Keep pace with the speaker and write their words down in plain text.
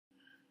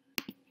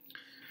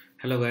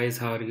Hello guys,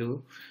 how are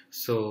you?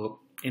 So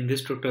in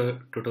this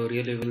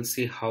tutorial you will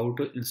see how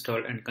to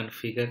install and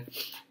configure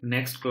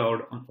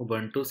Nextcloud on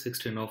Ubuntu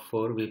 16.04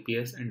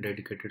 VPS and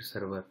dedicated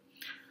server.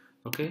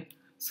 Okay,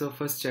 so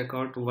first check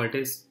out what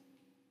is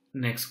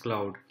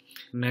Nextcloud.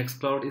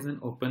 Nextcloud is an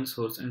open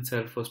source and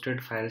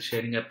self-hosted file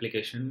sharing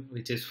application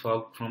which is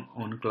forked from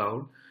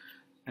OnCloud,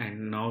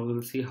 and now we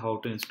will see how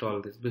to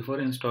install this.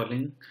 Before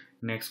installing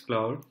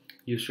Nextcloud,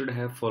 you should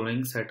have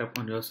following setup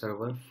on your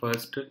server.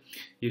 First,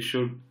 you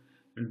should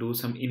do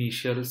some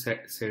initial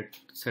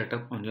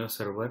setup on your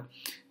server.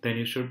 Then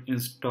you should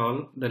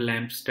install the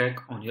lamp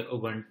stack on your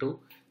Ubuntu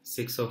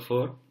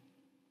 6.04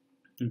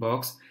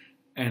 box,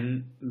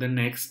 and the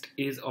next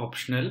is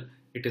optional.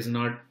 It is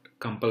not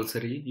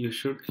compulsory. You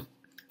should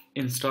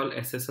install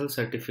SSL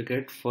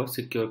certificate for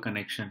secure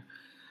connection.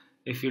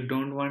 If you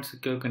don't want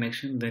secure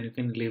connection, then you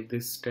can leave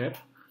this step.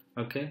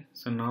 Okay,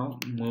 so now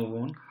move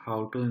on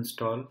how to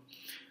install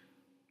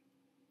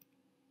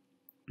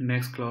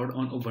Nextcloud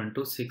on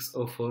Ubuntu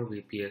 6.04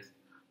 VPS.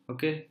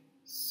 Okay,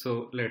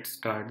 so let's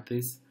start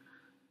this.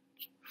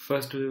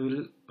 First we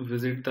will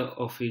visit the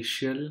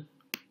official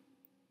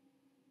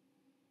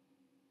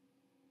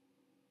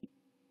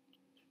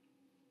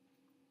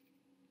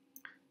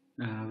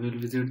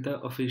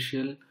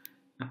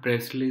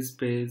press release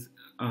page,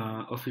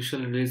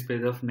 official release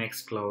page of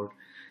Nextcloud.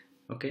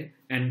 Okay,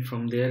 and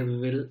from there we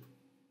will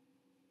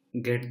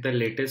get the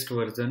latest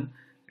version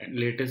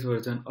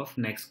of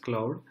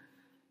Nextcloud.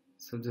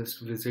 So just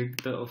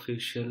visit the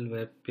official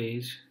web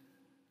page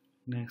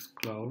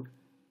Nextcloud,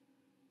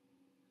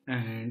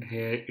 and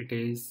here it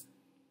is.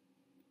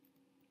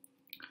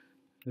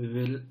 We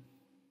will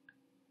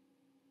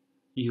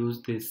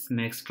use this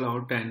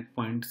Nextcloud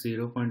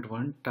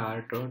 10.0.1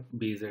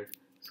 tar.bz.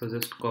 So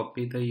just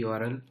copy the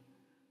URL,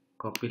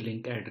 copy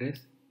link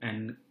address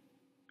and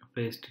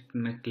paste it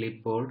in a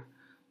clipboard.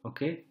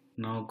 Okay,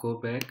 now go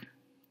back.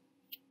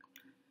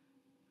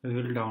 We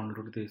will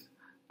download this.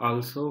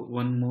 Also,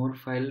 one more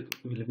file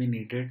will be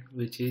needed,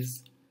 which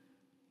is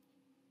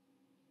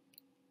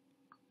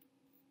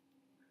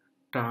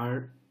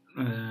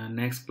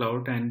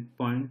Nextcloud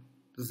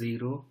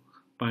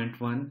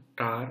 10.0.1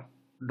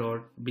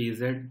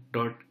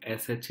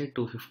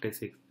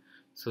 tar.bz.sha256.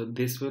 So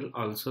this will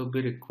also be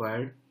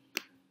required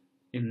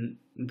in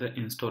the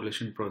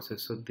installation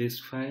process. So this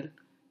file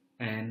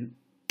and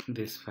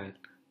this file,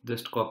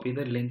 just copy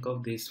the link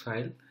of this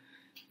file,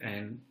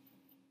 and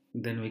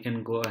then we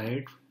can go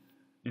ahead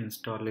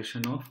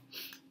installation of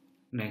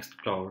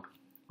Nextcloud.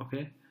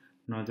 Okay,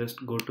 now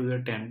just go to your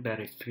temp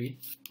directory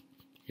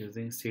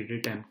using cd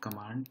temp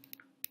command.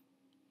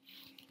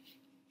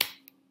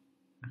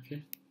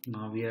 Okay,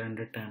 now we are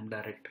under temp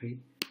directory.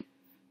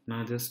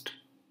 Now just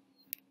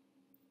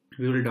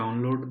we will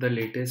download the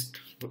latest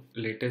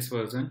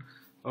version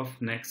of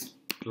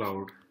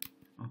Nextcloud.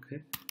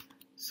 Okay,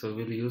 so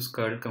we'll use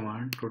curl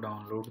command to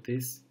download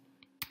this.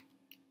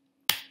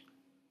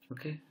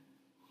 Okay,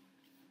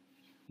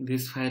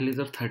 this file is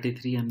of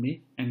 33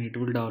 MB and it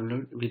will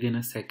download within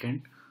a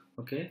second.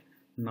 Okay,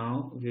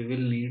 now we will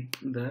need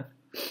the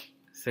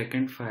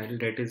second file,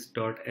 that is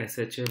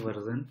 .sha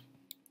version.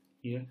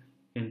 Here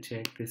you can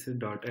check, this is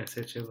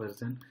 .sha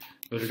version.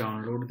 We will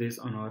download this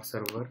on our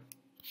server.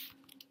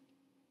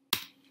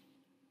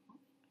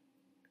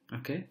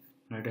 Okay,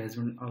 it has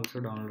been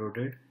also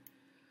downloaded.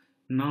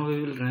 Now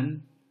we will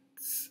run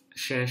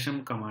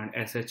shasham command,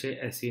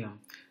 sham.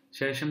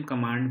 Shasham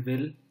command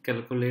will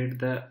calculate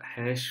the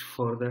hash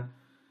for the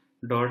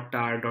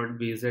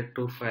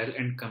 .tar.bz2 file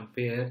and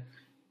compare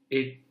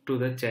it to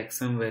the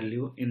checksum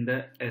value in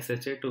the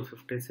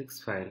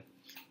SHA256 file.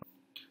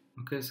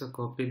 Okay, so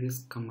copy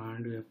this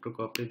command. We have to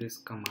copy this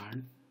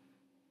command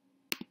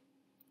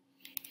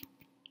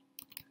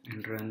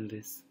and run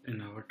this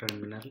in our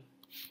terminal.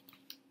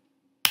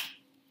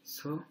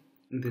 So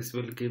this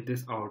will give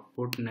this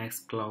output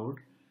Nextcloud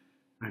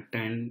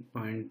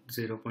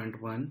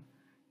 10.0.1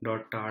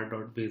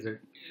 .tar.bz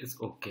is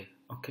okay.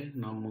 Okay,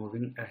 now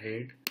moving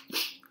ahead.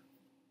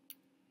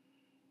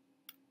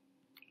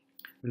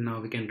 Now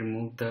we can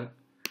remove the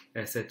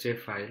SHA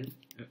file.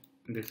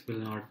 This will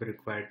not be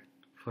required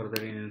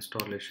further in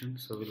installation,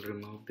 so we'll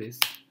remove this.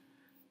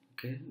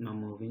 Okay, now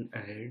moving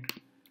ahead,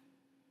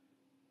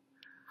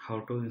 how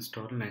to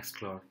install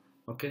Nextcloud.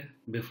 Okay,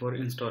 before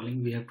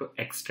installing we have to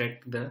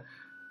extract the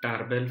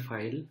tarbell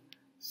file,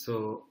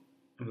 so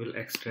we'll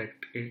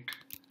extract it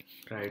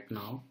right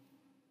now.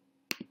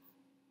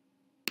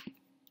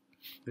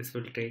 This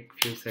will take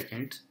few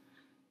seconds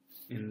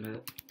in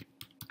the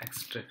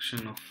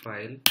extraction of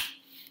file.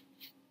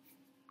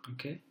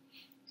 Okay,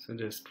 so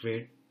just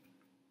wait.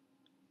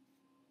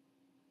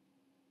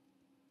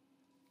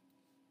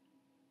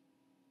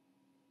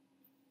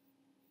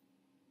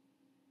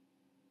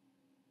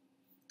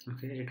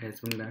 Okay, it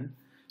has been done.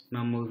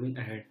 Now moving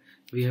ahead,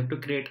 we have to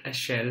create a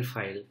shell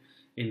file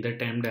in the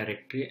temp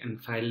directory, and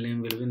file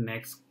name will be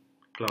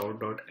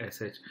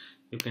nextcloud.sh.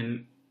 You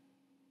can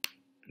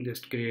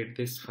just create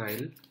this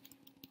file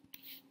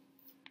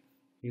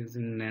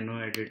using nano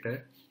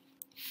editor.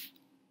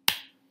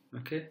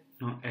 Okay,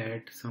 Now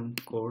add some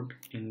code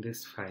in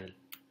this file.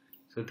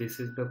 So this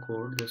is the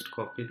code. Just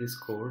copy this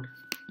code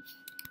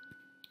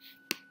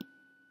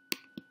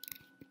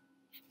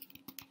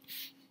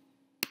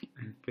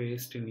and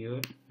paste in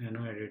your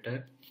nano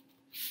editor.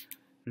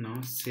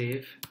 Now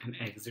save and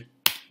exit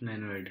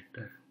nano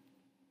editor.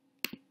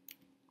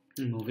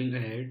 Moving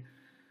ahead,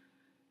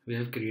 we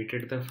have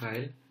created the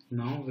file.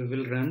 Now we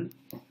will run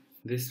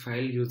this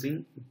file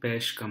using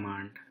bash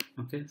command.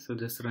 Okay, so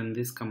just run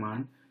this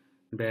command,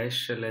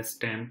 bash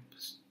 /temp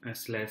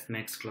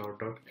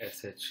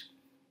 /nextcloud.sh.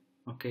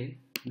 okay,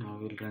 now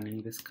we'll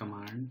running this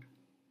command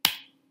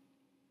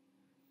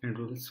and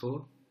will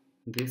show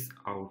this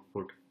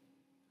output.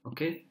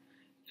 Okay,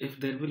 if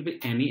there will be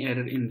any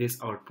error in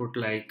this output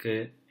like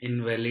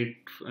invalid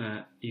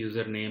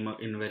username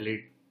or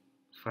invalid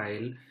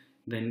file,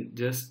 then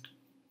just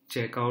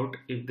check out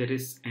if there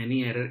is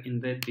any error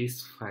in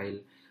this file,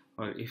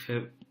 or if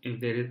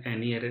there is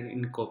any error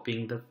in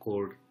copying the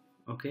code.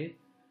 Okay,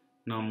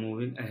 now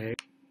moving ahead.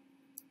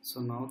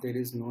 So now there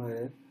is no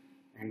error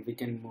and we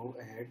can move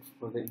ahead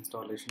for the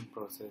installation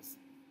process.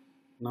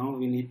 Now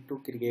we need to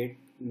create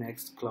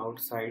Nextcloud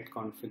site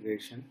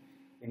configuration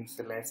in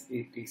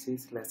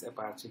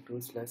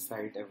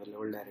 /etc/apache2/site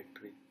available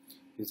directory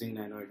using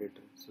nano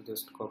editor. So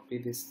just copy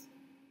this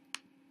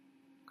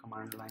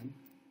command line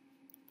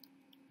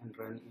and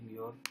run in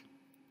your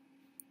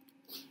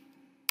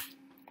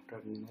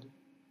terminal.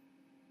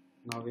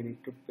 Now we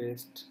need to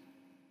paste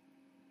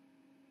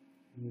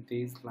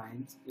these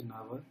lines in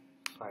our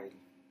file.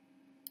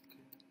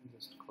 Okay,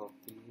 just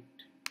copy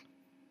it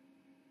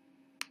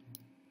and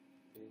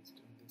paste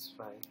in this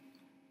file.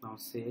 Now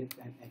save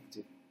and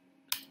exit.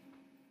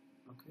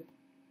 Okay,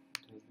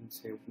 it has been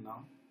saved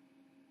now.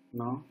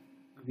 Now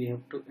we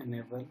have to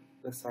enable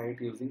the site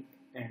using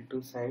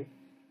end-to site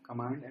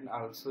command and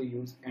also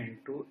use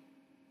end-to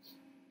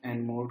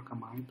and mode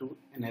command to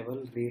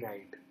enable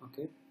rewrite.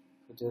 Okay,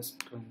 so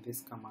just run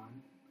this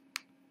command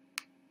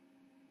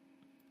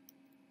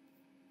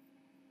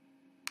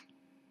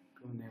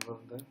to enable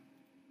the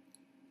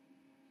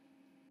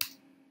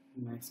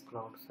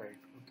Nextcloud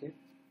site. Okay,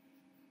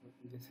 so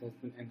this has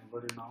been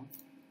enabled now.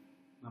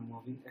 Now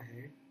moving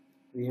ahead,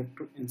 we have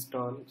to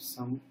install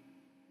some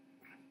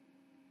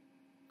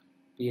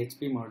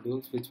PHP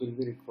modules which will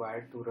be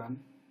required to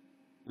run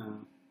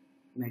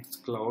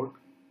Nextcloud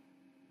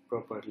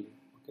properly.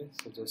 Okay,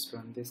 so just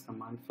run this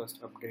command.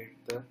 First update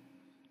the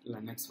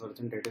Linux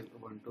version, that is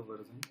Ubuntu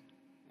version,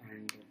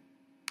 and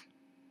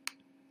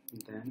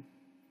then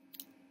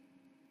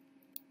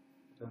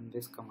run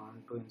this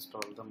command to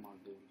install the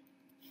module.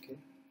 Okay,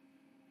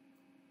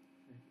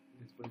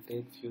 this will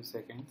take few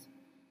seconds.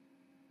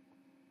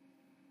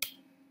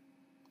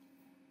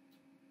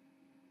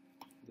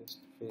 Just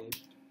wait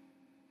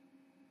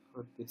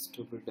for this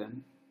to be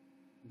done,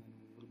 then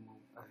we will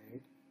move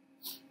ahead.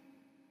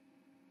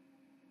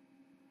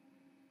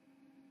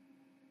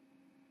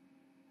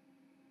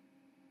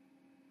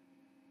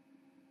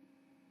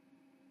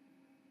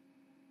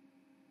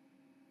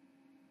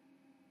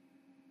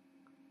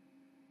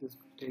 This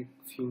will take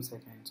few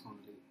seconds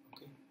only.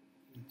 Okay,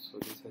 so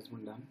this has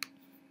been done.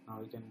 Now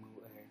we can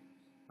move ahead.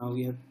 Now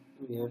we have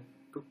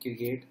to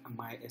create a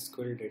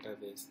MySQL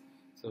database.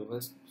 So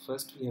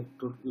first we have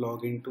to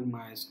log into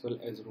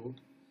MySQL as root,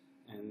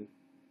 and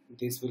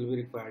this will be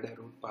required a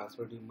root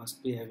password. You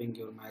must be having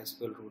your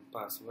MySQL root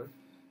password.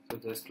 So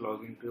just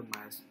log into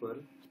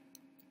MySQL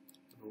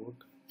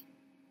root.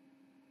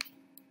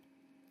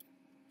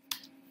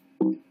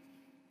 Okay,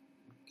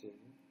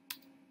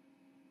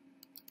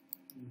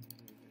 this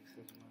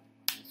is my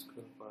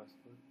MySQL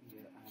password.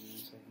 Yeah, I am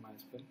inside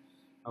MySQL.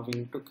 Now we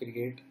need to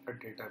create a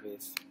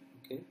database.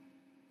 Okay,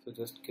 so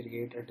just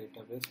create a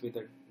database with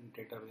a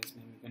database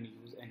name. You can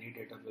use any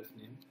database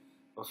name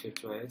of your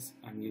choice.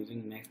 I'm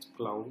using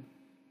Nextcloud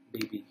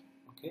DB.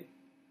 Okay,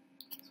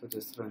 so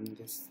just run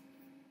this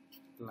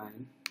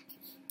line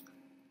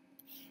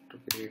to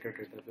create a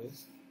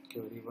database.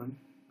 Query 1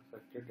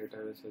 affected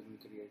database has been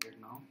created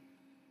now.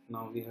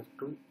 Now we have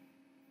to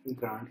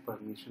grant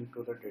permission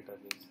to the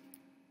database.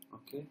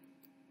 Okay,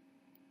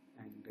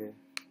 and we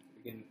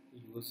can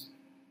use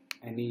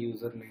any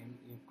username.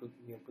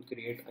 We have to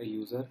create a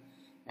user,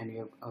 and you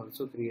have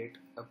also create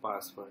a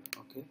password.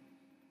 Okay,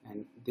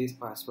 and this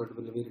password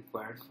will be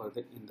required for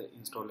in the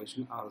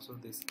installation. Also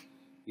this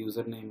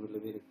username will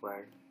be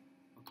required.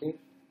 Okay,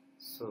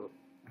 so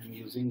I'm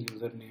using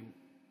username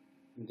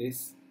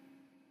this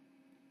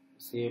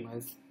same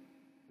as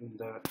in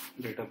the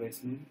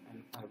database name,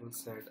 and I will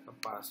set a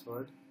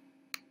password.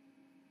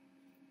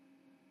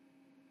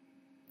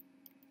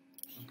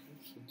 Okay,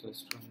 so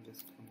just run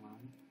this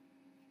command.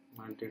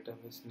 My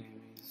database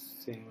name is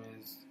same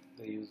as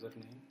the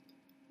username,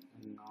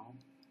 and now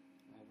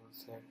I will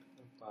set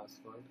a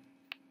password.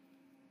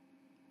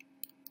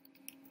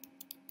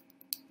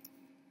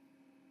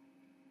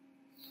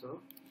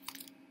 So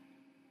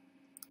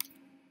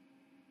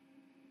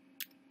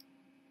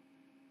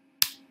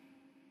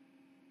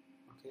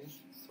okay,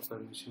 so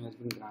permission has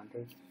been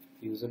granted,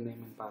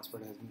 username and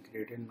password has been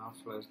created. Now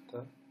flush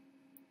the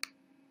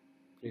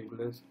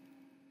privilege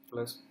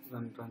plus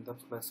run the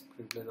plus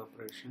privilege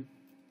operation.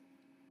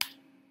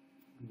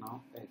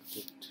 Now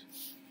exit.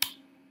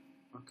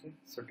 Okay,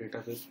 so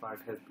database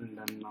part has been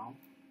done now.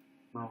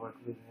 Now what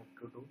we have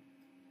to do,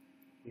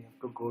 we have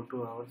to go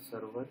to our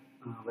server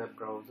web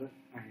browser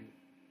and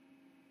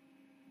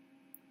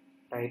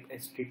type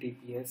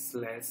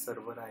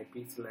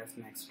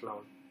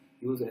https:/server/IP/nextcloud.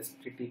 Use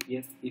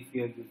https if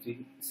you are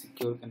using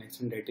secure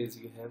connection, that is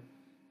you have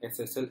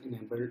SSL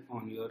enabled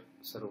on your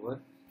server.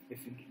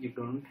 If you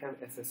don't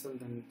have SSL,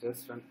 then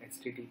just run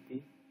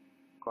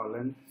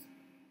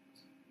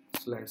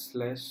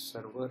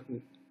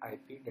http://server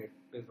IP, that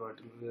is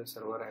what will be the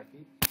server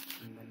IP,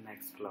 and then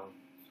Nextcloud.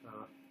 So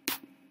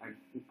I'm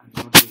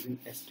not using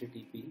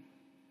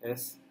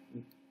HTTPS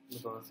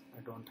because I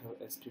don't have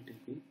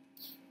HTTP.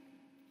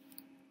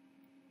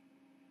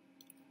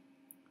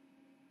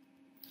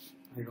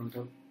 I don't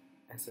have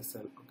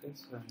SSL. Okay,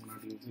 so I'm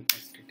not using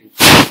HTTP.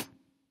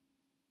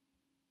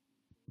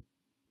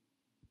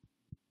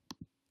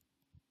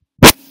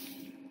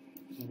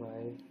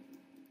 Why?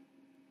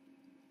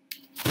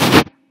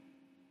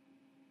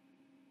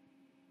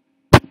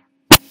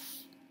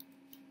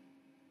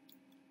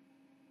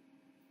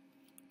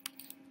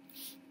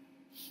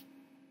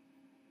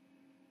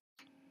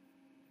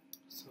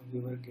 So we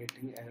were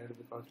getting error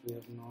because we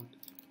have not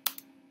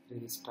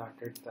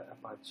restarted the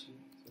Apache.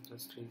 So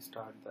just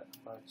restart the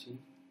Apache.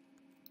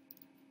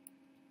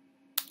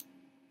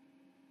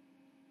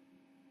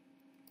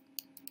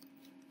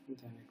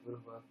 Then it will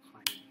work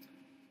fine.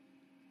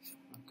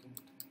 Okay,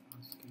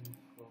 asking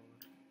for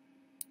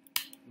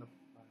the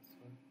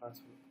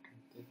password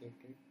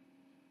authenticated.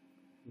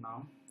 Now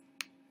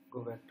go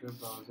back to your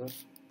browser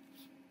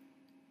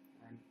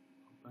and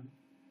open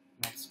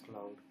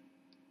Nextcloud.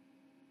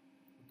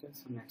 Okay,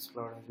 so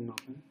Nextcloud has been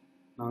open.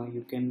 Now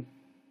you can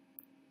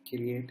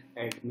create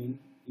admin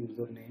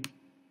username.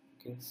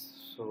 Okay,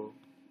 so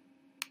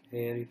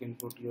here you can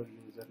put your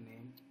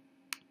username.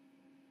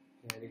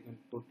 Here you can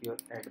put your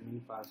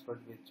admin password,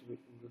 which will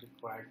be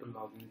required to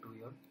log into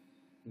your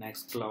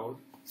Nextcloud.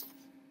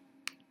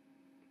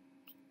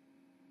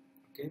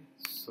 Okay,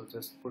 so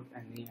just put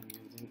any. I'm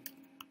using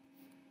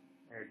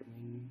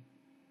admin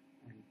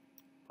and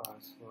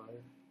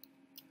password.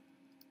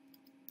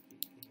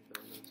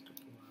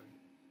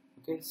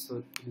 Okay,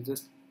 so you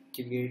just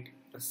create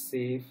a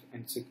safe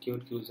and secure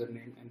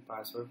username and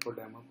password. For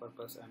demo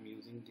purpose I'm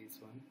using this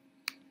one.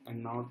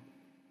 And now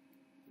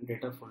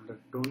data folder,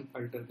 don't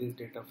alter this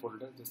data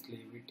folder, just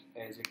leave it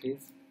as it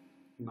is.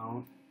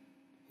 Now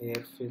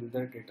here fill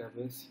the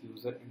database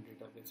user and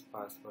database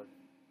password.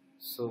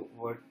 So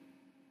what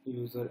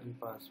user and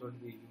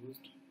password we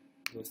used,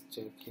 just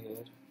check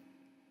here.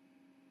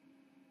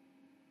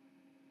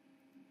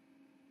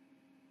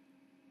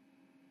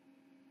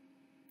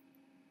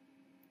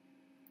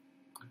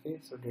 Okay,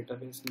 so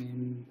database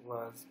name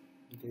was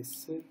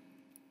this,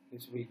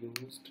 which we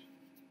used.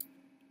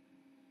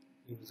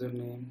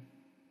 Username,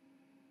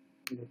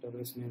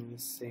 database name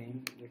is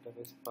same.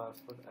 Database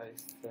password I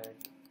set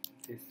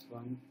this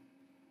one.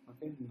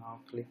 Okay, now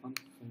click on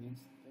finish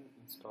the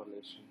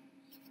installation.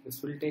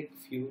 This will take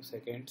few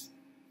seconds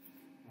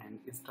and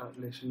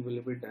installation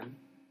will be done.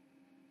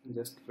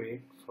 Just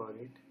wait for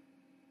it.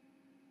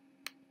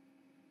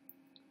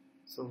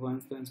 So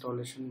once the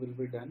installation will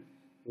be done,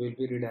 we will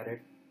be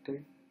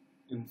redirected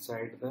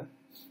inside the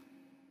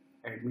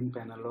admin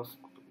panel of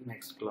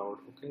Nextcloud.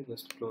 Okay,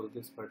 just close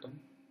this button.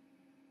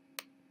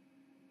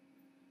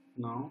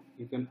 Now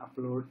you can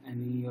upload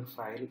any your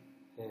file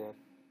here.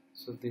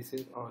 So this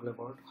is all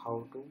about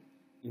how to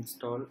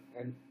install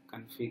and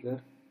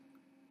configure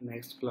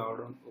Nextcloud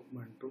on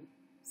Ubuntu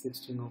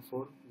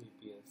 16.04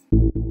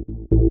 VPS.